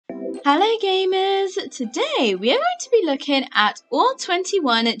Hello gamers! Today we are going to be looking at all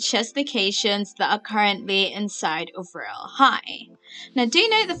 21 chest locations that are currently inside of Royale High. Now do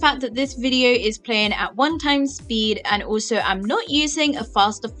note the fact that this video is playing at 1x speed, and also I'm not using a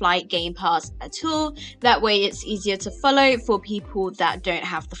faster flight game pass at all. That way it's easier to follow for people that don't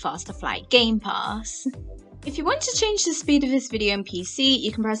have the faster flight game pass. If you want to change the speed of this video on PC,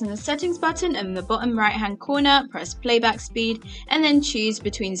 you can press on the settings button and in the bottom right hand corner, press playback speed and then choose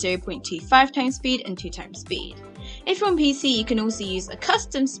between 0.25 times speed and 2 times speed. If you're on PC, you can also use a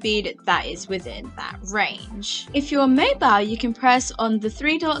custom speed that is within that range. If you're on mobile, you can press on the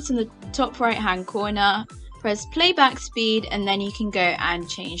 3 dots in the top right hand corner, press playback speed, and then you can go and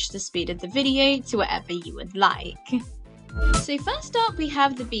change the speed of the video to whatever you would like. So first up we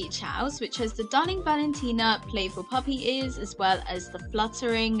have the beach house, which has the Darling Valentina playful puppy ears as well as the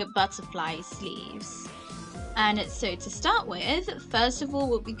fluttering butterfly sleeves. And so to start with, first of all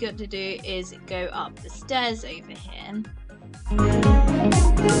what we got to do is go up the stairs over here.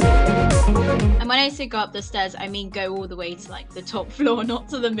 And when I say go up the stairs, I mean go all the way to like the top floor, not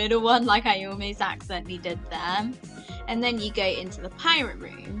to the middle one like I almost accidentally did there. And then you go into the pirate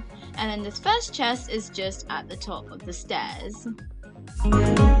room. And then this first chest is just at the top of the stairs. And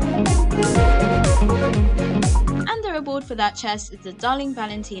the reward for that chest is the Darling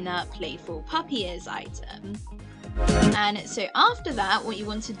Valentina playful puppy ears item. And so after that, what you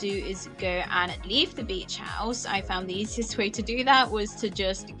want to do is go and leave the beach house. I found the easiest way to do that was to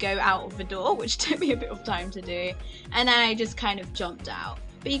just go out of the door, which took me a bit of time to do. And then I just kind of jumped out.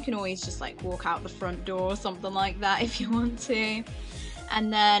 But you can always just like walk out the front door or something like that if you want to.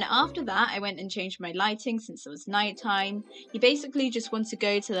 And then after that, I went and changed my lighting since it was nighttime. You basically just want to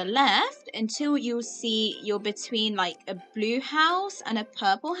go to the left until you'll see you're between like a blue house and a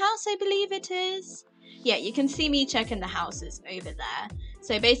purple house, I believe it is. Yeah, you can see me checking the houses over there.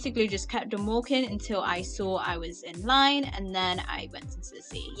 So I basically just kept on walking until I saw I was in line, and then I went into the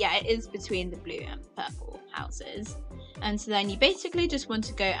sea. Yeah, it is between the blue and purple houses. And so then you basically just want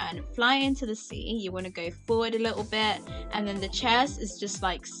to go and fly into the sea. You want to go forward a little bit, and then the chest is just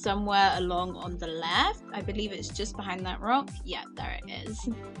like somewhere along on the left. I believe it's just behind that rock. Yeah, there it is.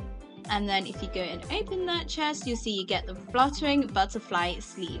 And then if you go and open that chest, you'll see you get the fluttering butterfly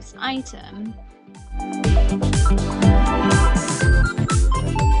sleeves item.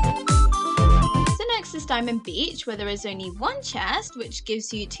 So next is Diamond Beach, where there is only one chest, which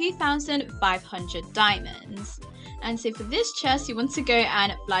gives you 2,500 diamonds. And so for this chest, you want to go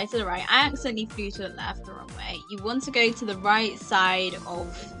and fly to the right. I accidentally flew to the left the wrong way. You want to go to the right side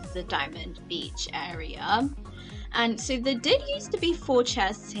of the Diamond Beach area. And so there did used to be 4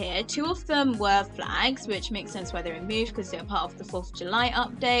 chests here. 2 of them were flags, which makes sense why they were removed because they were part of the 4th of July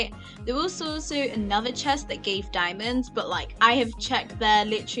update. There was also another chest that gave diamonds, but like I have checked there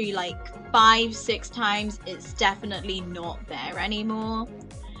literally like 5-6 times. It's definitely not there anymore.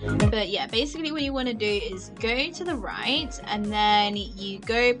 But yeah, basically what you want to do is go to the right, and then you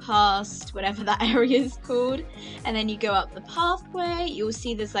go past whatever that area is called, and then you go up the pathway. You'll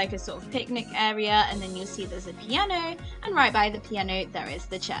see there's like a sort of picnic area, and then you'll see there's a piano, and right by the piano there is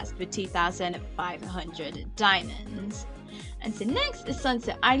the chest with 2,500 diamonds. And so next is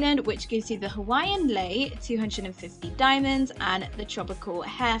Sunset Island, which gives you the Hawaiian lei, 250 diamonds, and the tropical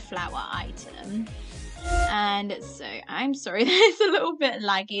hair flower item. And so I'm sorry that it's a little bit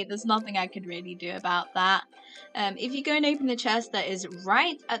laggy. There's nothing I could really do about that. If you go and open the chest that is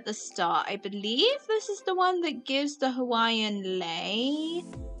right at the start, I believe this is the one that gives the Hawaiian lei.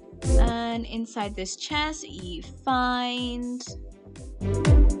 And inside this chest you find,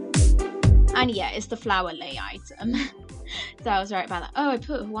 and yeah, it's the flower lei item. So I was right about that. Oh, I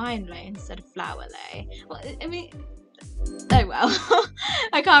put Hawaiian lei instead of flower lei. Well, I mean, oh well.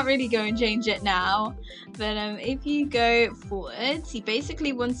 I can't really go and change it now. But if you go forwards, you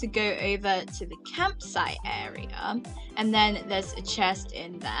basically want to go over to the campsite area, and then there's a chest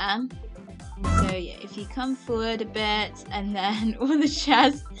in there. So yeah, if you come forward a bit, and then all the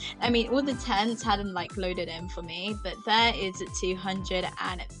chests, I mean all the tents hadn't like loaded in for me, but there is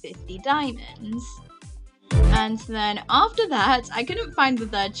 250 diamonds. And then after that, I couldn't find the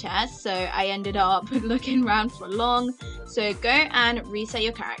 3rd chest, so I ended up looking around for long. So go and reset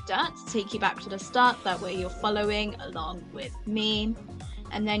your character to take you back to the start, that way you're following along with me.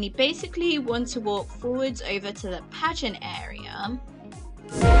 And then you basically want to walk forwards over to the pageant area.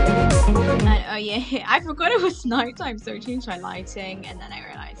 And oh yeah, I forgot it was nighttime, so I changed my lighting, and then I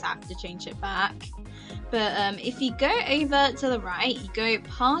realized I have to change it back. But if you go over to the right, you go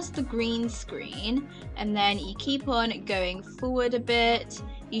past the green screen, and then you keep on going forward a bit,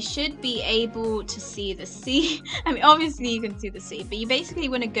 you should be able to see the sea. I mean, obviously you can see the sea, but you basically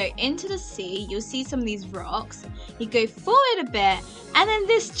want to go into the sea. You'll see some of these rocks. You go forward a bit, and then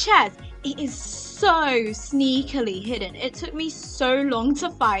this chest, it is so sneakily hidden. It took me so long to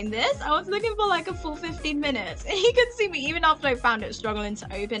find this. I was looking for like a full 15 minutes. And you can see me, even after I found it, struggling to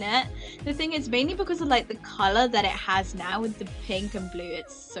open it. The thing is, mainly because of like the color that it has now with the pink and blue,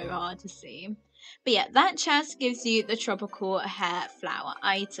 it's so hard to see. But yeah, that chest gives you the tropical hair flower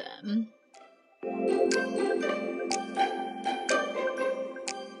item.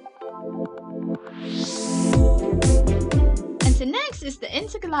 So next is the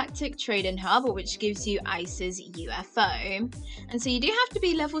Intergalactic Trading Hub, which gives you Ice's UFO. And so you do have to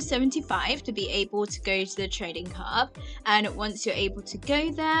be level 75 to be able to go to the Trading Hub. And once you're able to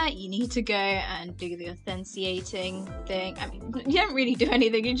go there, you need to go and do the authenticating thing. I mean, you don't really do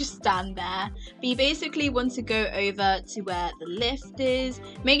anything, you just stand there. But you basically want to go over to where the lift is.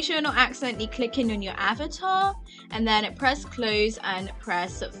 Make sure you're not accidentally clicking on your avatar. And then press close and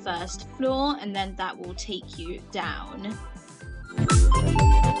press first floor, and then that will take you down.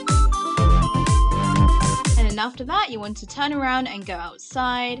 And then after that, you want to turn around and go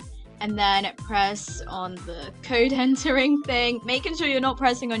outside, and then press on the code entering thing, making sure you're not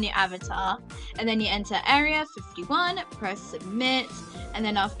pressing on your avatar. And then you enter area 51, press submit, and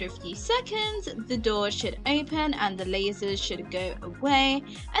then after a few seconds, the door should open and the lasers should go away,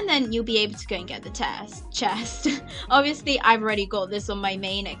 and then you'll be able to go and get the chest. Obviously, I've already got this on my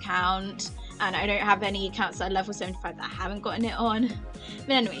main account, and I don't have any accounts that are level 75 that I haven't gotten it on. But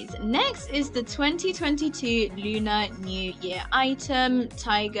anyways, next is the 2022 Lunar New Year item,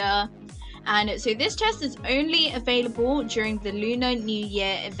 Tiger. And so this chest is only available during the Lunar New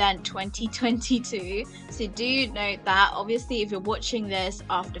Year event 2022. So do note that. Obviously, if you're watching this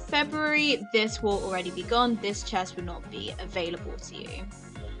after February, this will already be gone. This chest will not be available to you.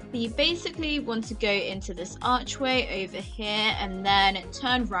 But you basically want to go into this archway over here and then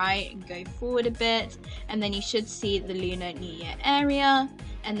turn right and go forward a bit, and then you should see the Lunar New Year area.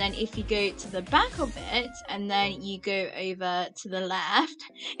 And then if you go to the back of it and then you go over to the left,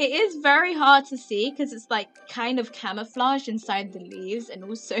 it is very hard to see because it's like kind of camouflaged inside the leaves, and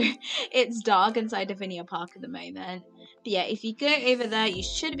also it's dark inside Divinia Park at the moment. But yeah, if you go over there, you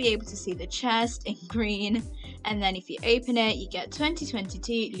should be able to see the chest in green. And then if you open it, you get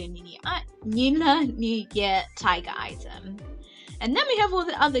 2022 Lunar New Year Tiger item. And then we have all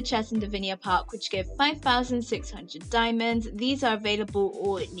the other chests in Divinia Park, which give 5,600 diamonds. These are available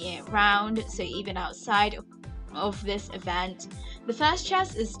all year round, so even outside of this event. The first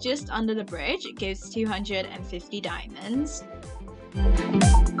chest is just under the bridge. It gives 250 diamonds.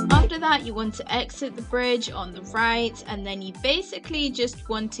 After that, you want to exit the bridge on the right, and then you basically just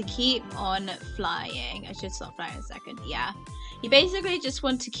want to keep on flying. I should stop flying in a second. Yeah. You basically just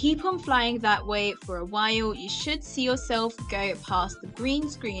want to keep on flying that way for a while. You should see yourself go past the green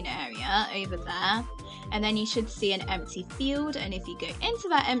screen area over there, and then you should see an empty field, and if you go into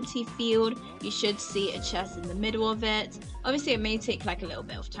that empty field, you should see a chest in the middle of it. Obviously, it may take like a little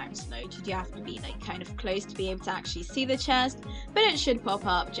bit of time to load. You do have to be like kind of close to be able to actually see the chest, but it should pop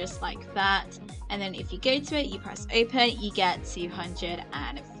up just like that. And then if you go to it, you press open, you get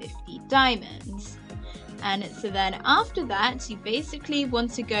 250 diamonds. And so then after that, you basically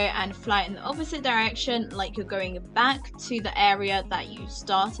want to go and fly in the opposite direction, like you're going back to the area that you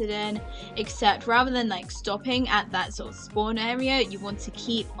started in, except rather than like stopping at that sort of spawn area, you want to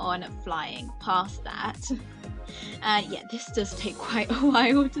keep on flying past that. And yeah, this does take quite a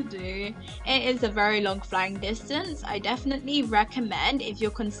while to do. It is a very long flying distance. I definitely recommend, if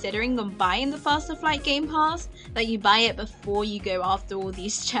you're considering on buying the Faster Flight Game Pass, that you buy it before you go after all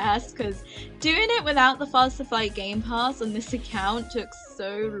these chests, because doing it without the Faster Flight Game Pass on this account took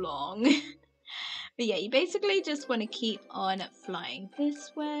so long. But yeah, you basically just want to keep on flying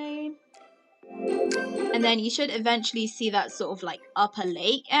this way. And then you should eventually see that sort of like upper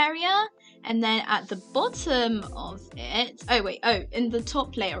lake area. And then at the bottom of it, in the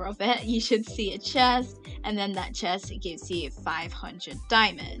top layer of it, you should see a chest. And then that chest, it gives you 500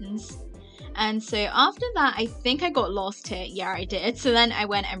 diamonds. And so after that, I think I got lost here. Yeah, I did. So then I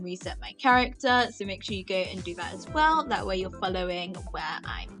went and reset my character. So make sure you go and do that as well. That way you're following where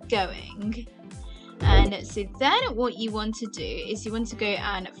I'm going. And so then what you want to do is you want to go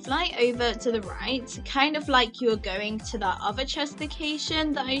and fly over to the right, kind of like you're going to that other chest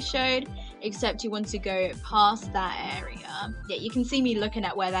location that I showed, except you want to go past that area. Yeah, you can see me looking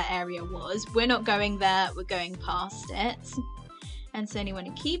at where that area was. We're not going there, we're going past it. And so then you want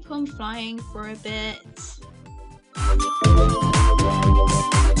to keep on flying for a bit.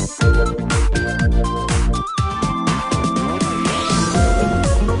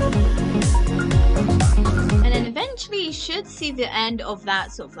 eventually you should see the end of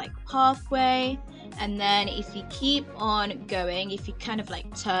that sort of like pathway. And then if you keep on going, if you kind of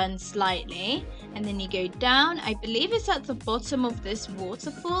like turn slightly and then you go down, I believe it's at the bottom of this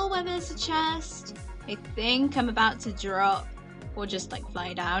waterfall where there's a chest. I think I'm about to drop or just like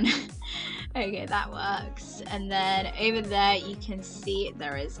fly down. Okay, that works. And then over there you can see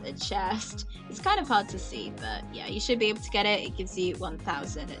there is a chest. It's kind of hard to see, but yeah, you should be able to get it. It gives you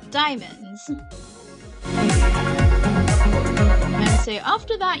 1,000 diamonds. And so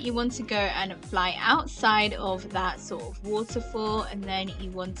after that you want to go and fly outside of that sort of waterfall, and then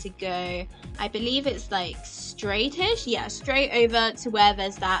you want to go, I believe it's like straightish, yeah, straight over to where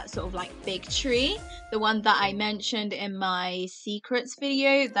there's that sort of like big tree, the one that I mentioned in my secrets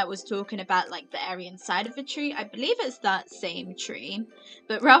video that was talking about like the area inside of a tree. I believe it's that same tree,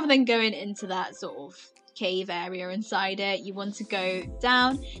 but rather than going into that sort of cave area inside it, you want to go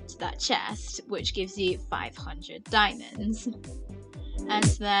down to that chest, which gives you 500 diamonds. And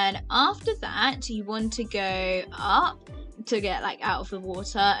then after that you want to go up to get like out of the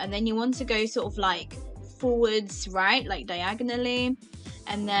water, and then you want to go sort of like forwards, right, like diagonally.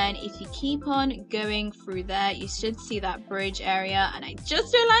 And then if you keep on going through there, you should see that bridge area. And I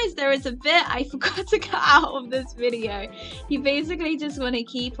just realized there is a bit I forgot to cut out of this video. You basically just want to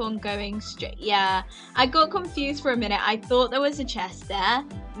keep on going straight. Yeah, I got confused for a minute. I thought there was a chest there.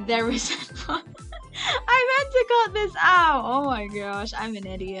 There isn't one. I meant to cut this out. Oh my gosh, I'm an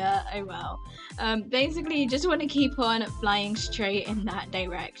idiot. Oh well. Basically you just want to keep on flying straight in that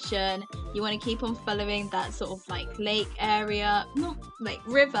direction. You want to keep on following that sort of like lake area, not like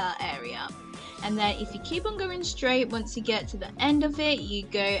river area. And then if you keep on going straight, once you get to the end of it, you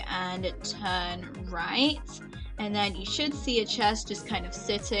go and turn right. And then you should see a chest just kind of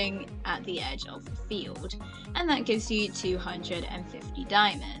sitting at the edge of the field. And that gives you 250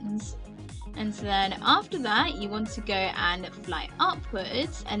 diamonds. And so then after that you want to go and fly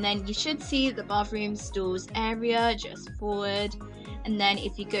upwards, and then you should see the bathroom stalls area just forward. And then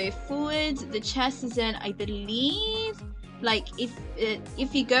if you go forward, the chest is in, I believe, like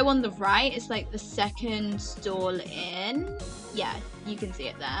if you go on the right, it's like the second stall in. Yeah, you can see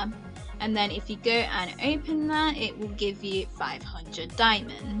it there. And then if you go and open that, it will give you 500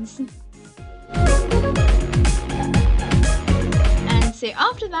 diamonds. So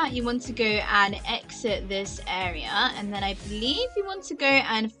after that you want to go and exit this area, and then I believe you want to go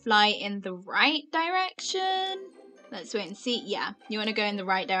and fly in the right direction. Let's wait and see. Yeah, you want to go in the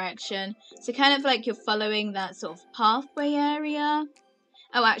right direction, so kind of like you're following that sort of pathway area.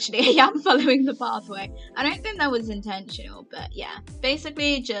 Oh, actually I am following the pathway. I don't think that was intentional, but yeah,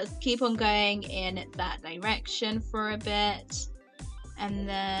 basically just keep on going in that direction for a bit. And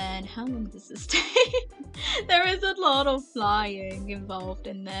then, how long does this take? There is a lot of flying involved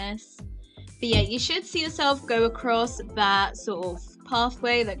in this. But yeah, you should see yourself go across that sort of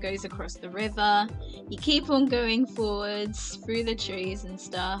pathway that goes across the river. You keep on going forwards through the trees and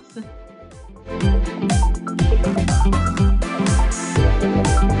stuff.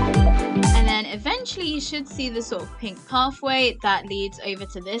 And then eventually you should see the sort of pink pathway that leads over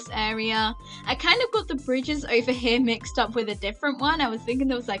to this area. I kind of got the bridges over here mixed up with a different one. I was thinking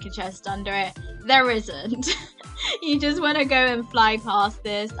there was like a chest under it. There isn't. You just want to go and fly past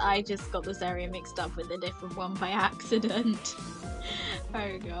this. I just got this area mixed up with a different one by accident.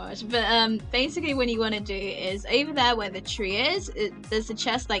 Oh gosh. But basically what you want to do is over there where the tree is, there's a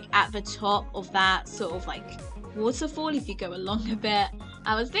chest like at the top of that sort of like waterfall. If you go along a bit,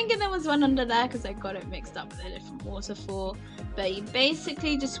 I was thinking there was one under there because I got it mixed up with a different waterfall. But you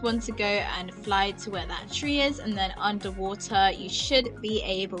basically just want to go and fly to where that tree is, and then underwater you should be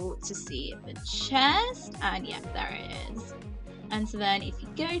able to see the chest, and yeah, there it is. And so then if you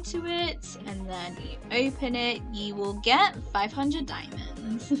go to it and then you open it, you will get 500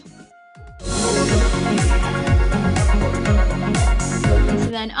 diamonds. So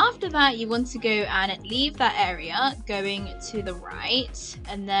then after that you want to go and leave that area going to the right,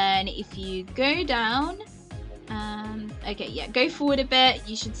 and then if you go down, okay, yeah, go forward a bit,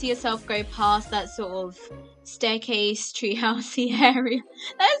 you should see yourself go past that sort of staircase treehousey area.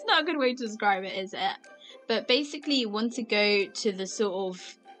 That's not a good way to describe it, is it? But basically you want to go to the sort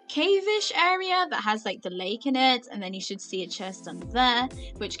of cave-ish area that has like the lake in it, and then you should see a chest under there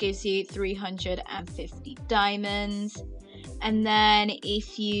which gives you 350 diamonds. And then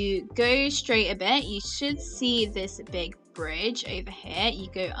if you go straight a bit, you should see this big bridge over here. You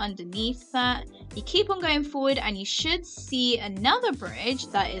go underneath that, you keep on going forward, and you should see another bridge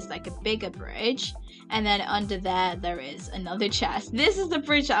that is like a bigger bridge, and then under there there is another chest. This is the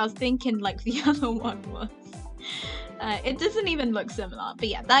bridge that I was thinking like the other one was. It doesn't even look similar, but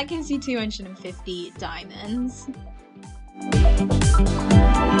yeah, that gives you 250 diamonds.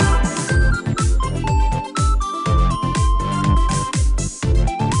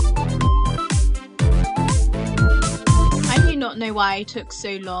 I do not know why I took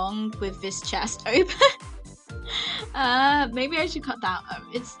so long with this chest open. Maybe I should cut that. Oh,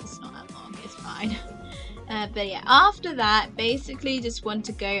 it's not that long, it's fine. But yeah, after that, basically just want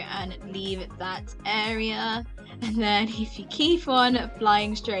to go and leave that area. And then if you keep on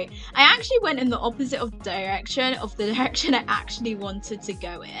flying straight, I actually went in the opposite of the direction I actually wanted to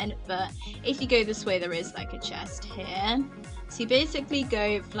go in. But if you go this way, there is like a chest here. So you basically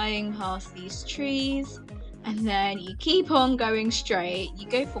go flying past these trees, and then you keep on going straight. You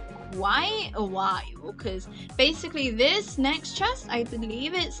go for quite a while, because basically this next chest, I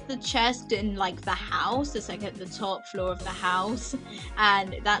believe it's the chest in like the house. It's like at the top floor of the house,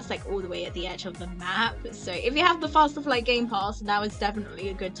 and that's like all the way at the edge of the map. So if you have the Faster Flight Game Pass, now is definitely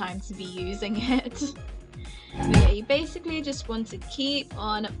a good time to be using it. But yeah, you basically just want to keep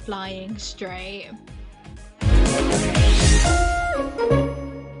on flying straight.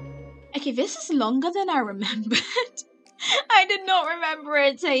 Okay, this is longer than I remembered. I did not remember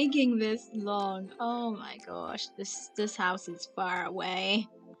it taking this long. Oh my gosh, this house is far away.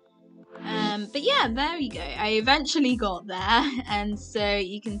 But yeah, there we go. I eventually got there, and so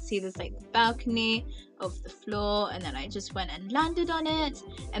you can see there's like the balcony of the floor, and then I just went and landed on it.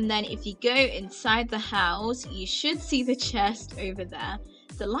 And then if you go inside the house, you should see the chest over there.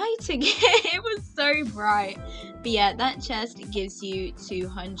 The lighting, it was so bright. But yeah, that chest gives you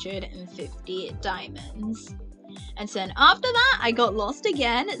 250 diamonds. And then after that, I got lost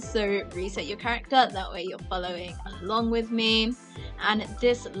again, so reset your character, that way you're following along with me. And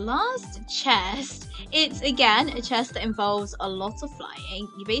this last chest, it's again a chest that involves a lot of flying.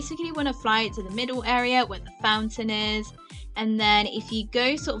 You basically want to fly to the middle area where the fountain is, and then if you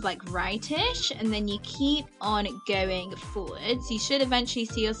go sort of like rightish, and then you keep on going forwards, you should eventually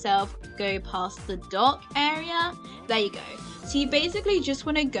see yourself go past the dock area. There you go. So you basically just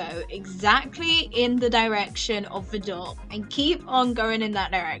want to go exactly in the direction of the dock and keep on going in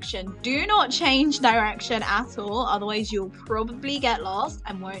that direction. Do not change direction at all, otherwise you'll probably get lost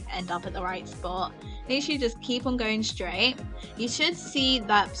and won't end up at the right spot. Literally just keep on going straight. You should see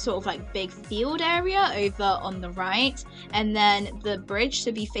that sort of like big field area over on the right, and then the bridge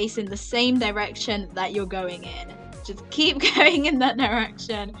should be facing the same direction that you're going in. Just keep going in that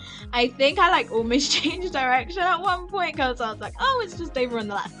direction. I think I like almost changed direction at one point because I was like, oh, it's just over on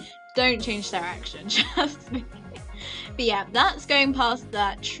the left. Don't change direction, trust me. But yeah, that's going past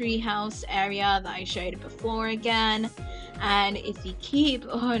that treehouse area that I showed before again. And if you keep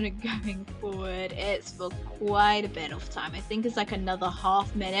on going forward, it's for quite a bit of time. I think it's like another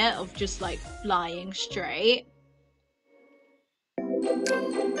half minute of just like flying straight.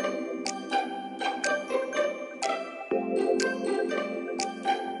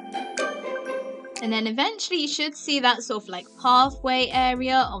 And then eventually you should see that sort of like pathway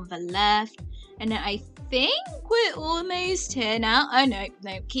area on the left. And I think we're almost here now. Oh no,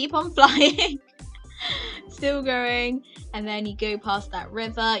 keep on flying. Still going. And then you go past that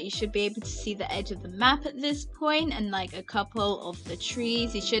river. You should be able to see the edge of the map at this point, and like a couple of the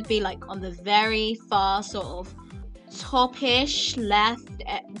trees. You should be like on the very far sort of topish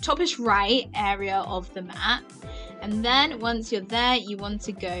right area of the map. And then once you're there, you want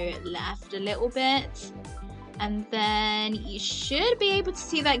to go left a little bit, and then you should be able to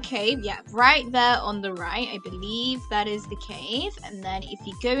see that cave. Yeah, right there on the right, I believe that is the cave. And then if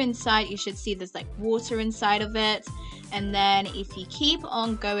you go inside, you should see there's like water inside of it. And then if you keep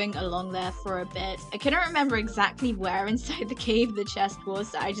on going along there for a bit, I couldn't remember exactly where inside the cave the chest was,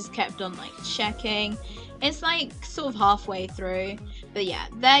 so I just kept on like checking. It's like sort of halfway through. But yeah,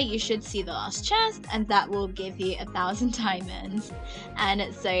 there you should see the last chest, and that will give you 1,000 diamonds. And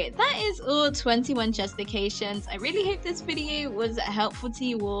so that is all 21 chest locations. I really hope this video was helpful to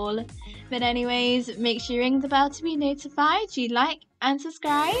you all. But anyways, make sure you ring the bell to be notified. You like and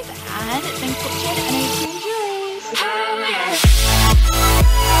subscribe, and thanks for watching, and I hope you enjoyed.